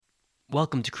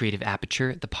Welcome to Creative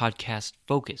Aperture, the podcast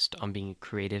focused on being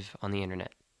creative on the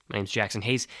internet. My name is Jackson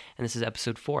Hayes, and this is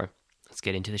episode 4. Let's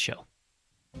get into the show.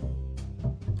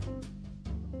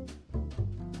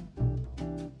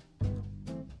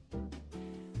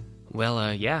 Well,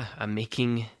 I'm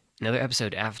making another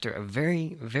episode after a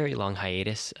very, very long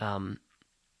hiatus. I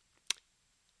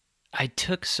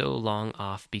took so long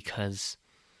off because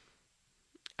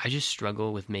I just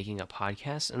struggle with making a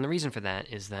podcast, and the reason for that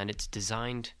is that it's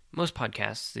designed. Most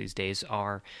podcasts these days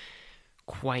are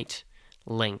quite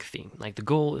lengthy. Like the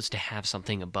goal is to have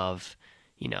something above,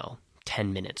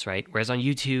 10 minutes, right? Whereas on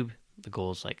YouTube, the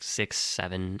goal is like 6,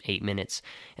 7, 8 minutes.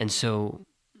 And so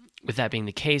with that being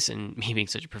the case and me being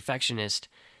such a perfectionist,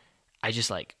 I just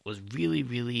was really,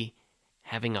 really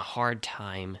having a hard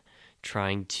time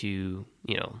trying to,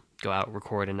 go out,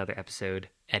 record another episode,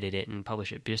 edit it, and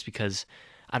publish it just because,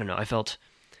 I don't know, I felt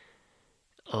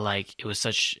like it was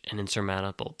such an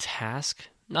insurmountable task.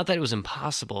 Not that it was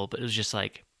impossible, but it was just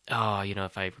if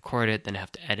I record it, then I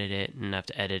have to edit it, and I have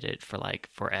to edit it for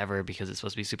forever because it's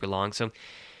supposed to be super long. So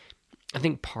I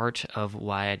think part of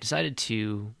why I decided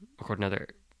to record another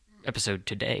episode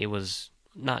today was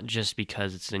not just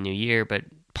because it's the new year, but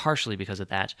partially because of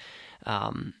that.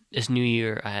 This new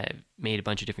year, I made a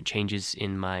bunch of different changes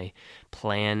in my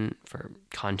plan for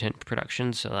content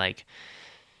production. So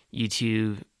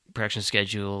YouTube production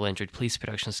schedule, Android Police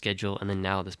production schedule, and then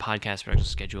now this podcast production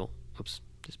schedule. Oops,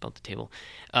 just bumped the table.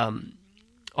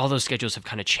 All those schedules have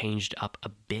kind of changed up a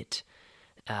bit.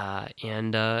 I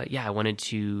wanted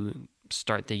to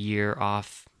start the year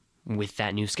off with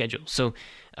that new schedule. So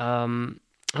I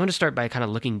want to start by kind of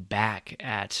looking back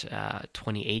at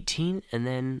 2018 and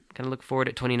then kind of look forward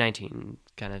at 2019,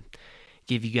 kind of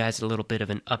give you guys a little bit of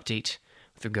an update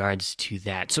with regards to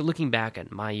that. So looking back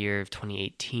at my year of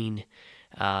 2018,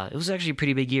 it was actually a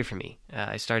pretty big year for me.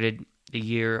 I started the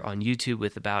year on YouTube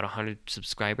with about 100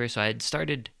 subscribers. So I had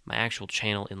started my actual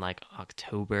channel in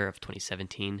October of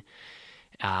 2017,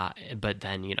 but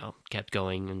then, kept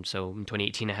going. And so in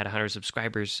 2018, I had 100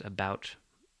 subscribers, about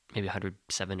maybe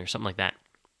 107 or something like that.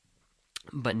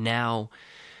 But now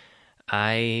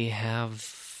I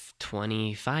have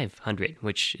 2,500,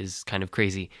 which is kind of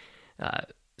crazy.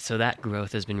 So that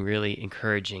growth has been really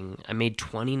encouraging. I made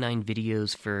 29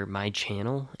 videos for my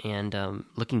channel, and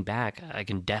looking back, I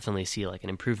can definitely see an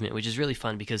improvement, which is really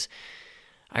fun because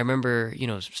I remember,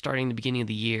 starting the beginning of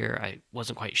the year, I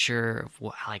wasn't quite sure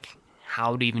of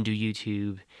how to even do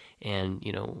YouTube and,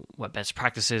 what best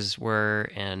practices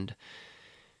were and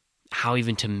how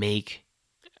even to make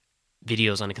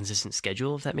videos on a consistent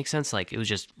schedule, if that makes sense. It was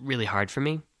just really hard for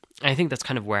me. I think that's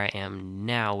kind of where I am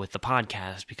now with the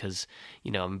podcast because,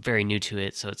 I'm very new to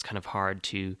it, so it's kind of hard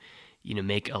to,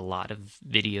 make a lot of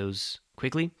videos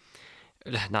quickly.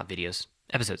 Not videos,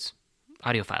 episodes,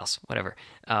 audio files, whatever.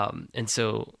 And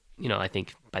so, I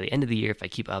think by the end of the year, if I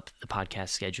keep up the podcast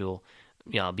schedule,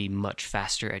 I'll be much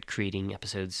faster at creating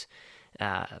episodes.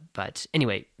 But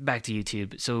anyway, back to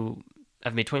YouTube. So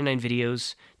I've made 29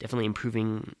 videos, definitely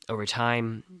improving over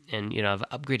time, and I've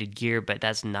upgraded gear, but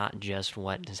that's not just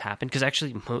what has happened, because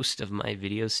actually most of my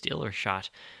videos still are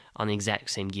shot on the exact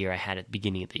same gear I had at the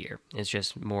beginning of the year. It's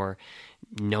just more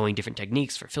knowing different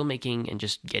techniques for filmmaking and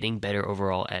just getting better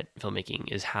overall at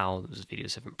filmmaking is how those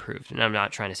videos have improved. And I'm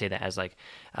not trying to say that as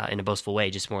in a boastful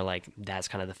way, just more that's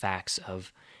kind of the facts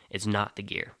of it's not the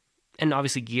gear. And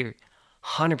obviously gear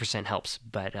 100% helps,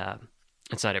 but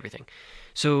it's not everything.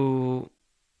 So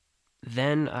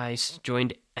then I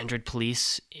joined Android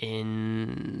Police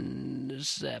in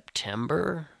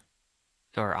September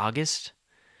or August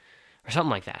or something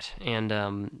like that.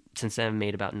 And since then I've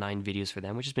made about 9 videos for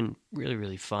them, which has been really,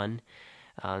 really fun.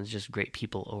 It's just great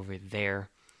people over there.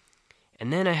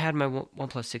 And then I had my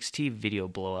OnePlus 6T video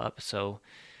blow up. So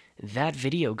that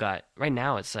video right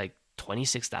now it's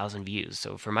 26,000 views.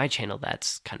 So for my channel,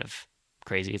 that's kind of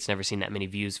crazy. It's never seen that many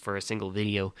views for a single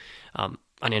video. On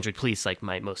Android Police,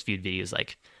 my most viewed video is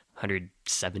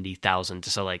 170,000.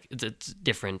 So it's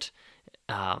different.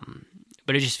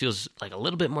 But it just feels a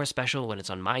little bit more special when it's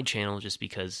on my channel, just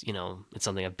because, it's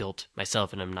something I've built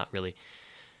myself and I'm not really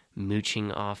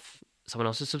mooching off someone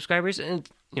else's subscribers. And,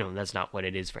 that's not what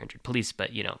it is for Android Police,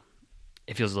 but,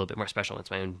 it feels a little bit more special when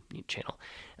it's my own channel.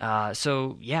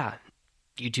 So yeah,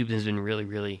 YouTube has been really,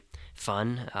 really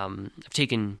fun. I've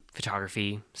taken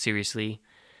photography seriously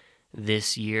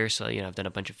this year, so I've done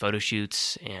a bunch of photo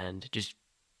shoots and just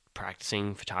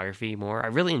practicing photography more. I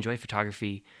really enjoy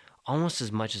photography almost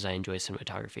as much as I enjoy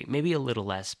cinematography. Maybe a little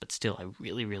less, but still I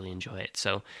really, really enjoy it.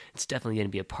 So it's definitely going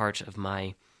to be a part of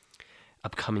my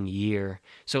upcoming year.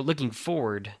 So looking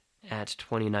forward at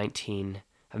 2019,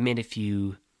 I've made a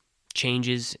few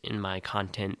changes in my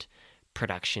content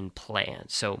production plan.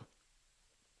 So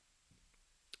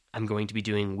I'm going to be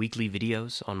doing weekly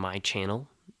videos on my channel.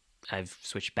 I've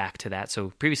switched back to that.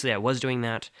 So previously I was doing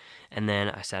that, and then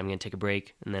I said I'm going to take a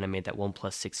break, and then I made that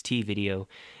OnePlus 6T video.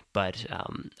 But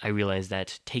I realized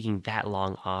that taking that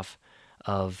long off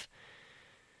of,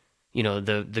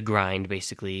 the grind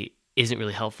basically isn't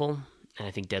really helpful. And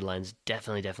I think deadlines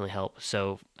definitely help.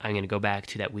 So I'm going to go back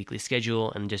to that weekly schedule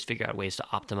and just figure out ways to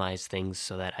optimize things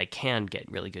so that I can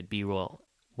get really good B-roll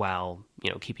while,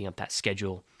 keeping up that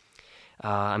schedule.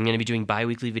 I'm going to be doing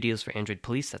bi-weekly videos for Android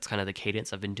Police. That's kind of the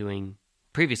cadence I've been doing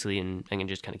previously, and I'm going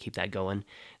to just kind of keep that going. It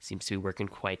seems to be working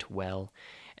quite well.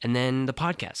 And then the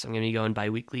podcast, I'm going to be going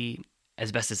bi-weekly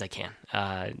as best as I can.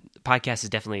 The podcast is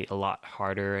definitely a lot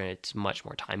harder, and it's much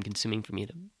more time-consuming for me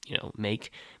to,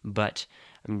 make. But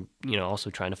I'm, also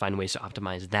trying to find ways to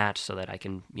optimize that so that I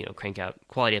can, crank out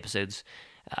quality episodes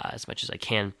as much as I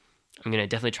can. I'm going to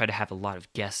definitely try to have a lot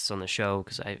of guests on the show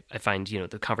because I find,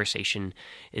 the conversation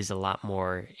is a lot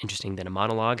more interesting than a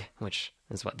monologue, which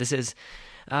is what this is.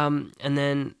 And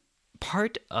then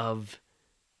part of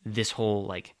this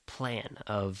whole plan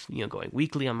of, going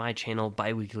weekly on my channel,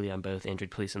 bi-weekly on both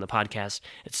Android Police and the podcast,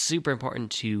 it's super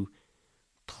important to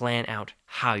plan out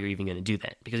how you're even going to do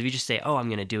that. Because if you just say, oh, I'm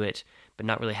going to do it, but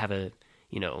not really have a,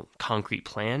 concrete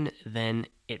plan, then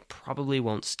it probably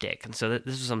won't stick. And so this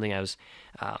was something I was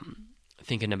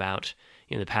thinking about,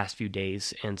 the past few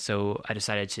days. And so I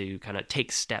decided to kind of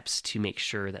take steps to make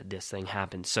sure that this thing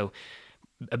happens. So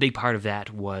a big part of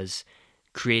that was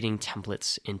creating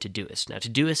templates in Todoist. Now,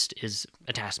 Todoist is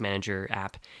a task manager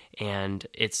app, and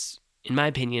it's, in my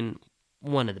opinion,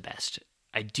 one of the best.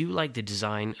 I do like the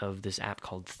design of this app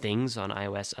called Things on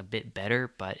iOS a bit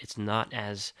better, but it's not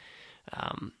as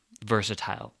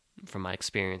versatile from my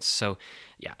experience. So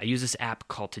yeah, I use this app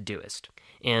called Todoist.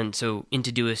 And so in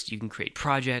Todoist, you can create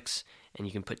projects, and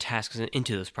you can put tasks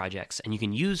into those projects, and you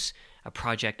can use a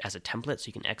project as a template. So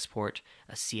you can export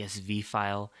a CSV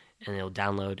file, and it'll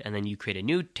download, and then you create a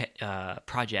new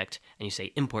project, and you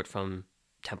say import from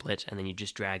template, and then you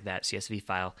just drag that CSV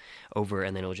file over,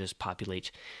 and then it'll just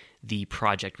populate the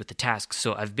project with the tasks.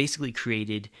 So I've basically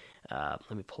created,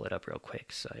 let me pull it up real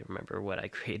quick so I remember what I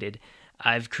created.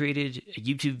 I've created a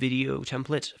YouTube video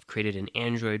template. I've created an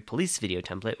Android Police video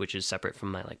template, which is separate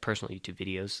from my personal YouTube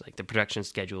videos. The production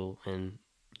schedule and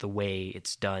the way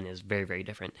it's done is very, very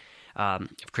different.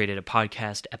 I've created a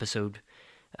podcast episode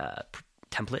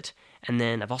template, and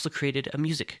then I've also created a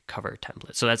music cover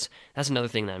template. So that's another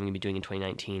thing that I'm going to be doing in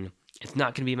 2019. It's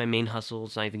not going to be my main hustle.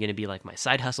 It's not even going to be my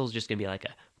side hustle. It's just going to be a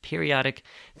periodic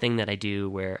thing that I do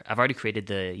where I've already created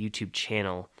the YouTube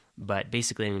channel, but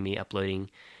basically I'm going to be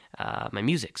uploading my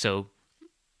music. So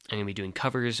I'm going to be doing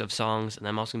covers of songs, and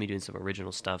I'm also going to be doing some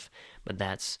original stuff, but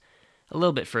that's a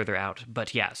little bit further out.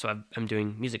 But yeah, so I'm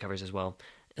doing music covers as well.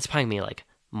 It's probably going to be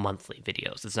monthly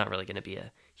videos. It's not really going to be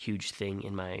a huge thing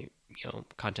in my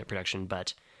content production,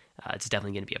 but it's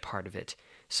definitely going to be a part of it.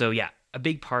 So yeah, a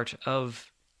big part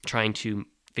of trying to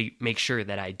make sure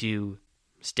that I do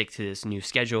stick to this new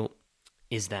schedule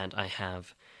is that I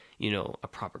have, a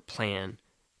proper plan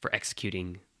for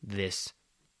executing these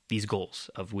goals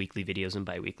of weekly videos and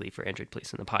bi-weekly for Android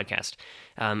Police and the podcast.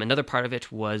 Another part of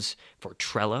it was for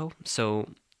Trello. So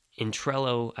in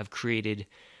Trello, I've created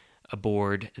a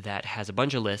board that has a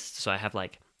bunch of lists. So I have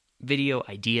video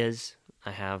ideas,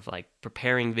 I have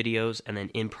preparing videos, and then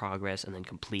in progress, and then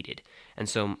completed. And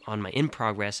so on my in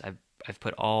progress, I've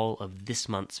put all of this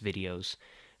month's videos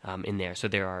in there. So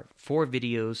there are 4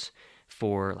 videos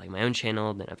for my own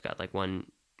channel. Then I've got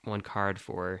one card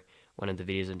for one of the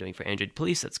videos I'm doing for Android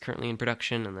Police that's currently in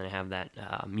production, and then I have that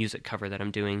music cover that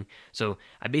I'm doing. So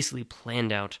I basically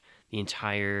planned out the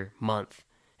entire month,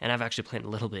 and I've actually planned a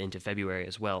little bit into February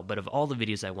as well, but of all the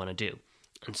videos I want to do.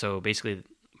 And so basically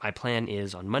my plan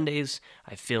is on Mondays,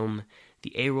 I film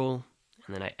the A-roll,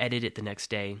 and then I edit it the next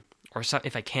day. Or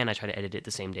if I can, I try to edit it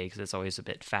the same day because it's always a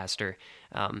bit faster.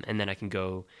 And then I can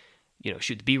go,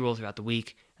 shoot the B-roll throughout the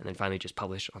week, and then finally just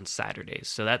publish on Saturdays.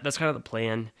 So that's kind of the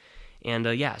plan. And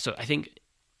yeah, so I think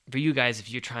for you guys,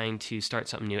 if you're trying to start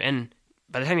something new, and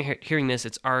by the time you're hearing this,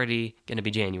 it's already going to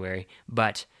be January,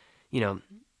 but,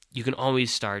 you can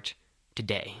always start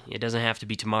today. It doesn't have to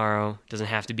be tomorrow. It doesn't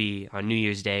have to be on New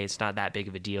Year's Day. It's not that big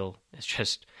of a deal. It's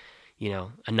just,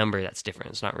 a number that's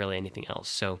different. It's not really anything else.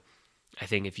 So I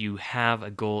think if you have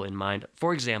a goal in mind,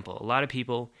 for example, a lot of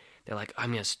people, they're like,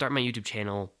 I'm going to start my YouTube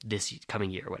channel this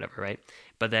coming year or whatever, right?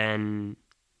 But then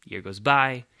year goes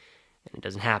by and it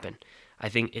doesn't happen. I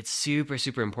think it's super,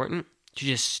 super important to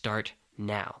just start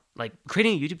now.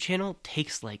 Creating a YouTube channel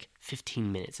takes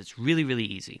 15 minutes. It's really, really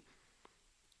easy.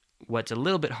 what's a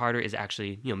little bit harder is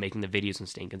actually, making the videos and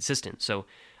staying consistent. So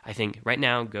I think right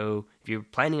now, if you're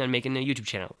planning on making a YouTube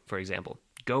channel, for example,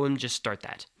 go and just start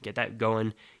that. Get that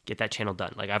going, get that channel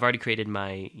done. Like I've already created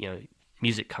my,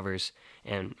 music covers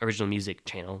and original music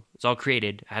channel. It's all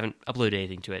created. I haven't uploaded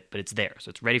anything to it, but it's there. So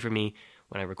it's ready for me.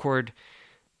 When I record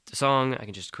the song, I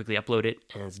can just quickly upload it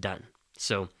and it's done.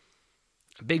 So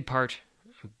a big part,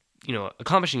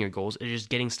 accomplishing your goals is just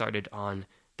getting started on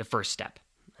the first step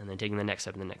and then taking the next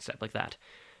step and the next step like that.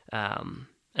 At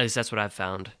least that's what I've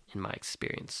found in my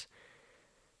experience.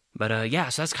 But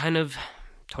so that's kind of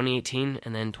 2018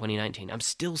 and then 2019. I'm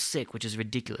still sick, which is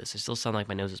ridiculous. I still sound like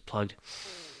my nose is plugged,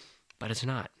 but it's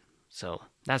not. So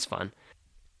that's fun.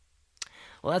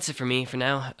 Well, that's it for me for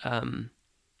now.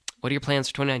 What are your plans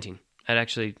for 2019? I'd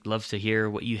actually love to hear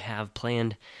what you have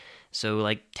planned.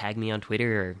 So, tag me on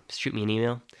Twitter or shoot me an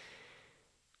email.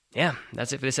 Yeah,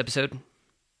 that's it for this episode.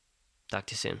 Talk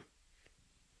to you soon.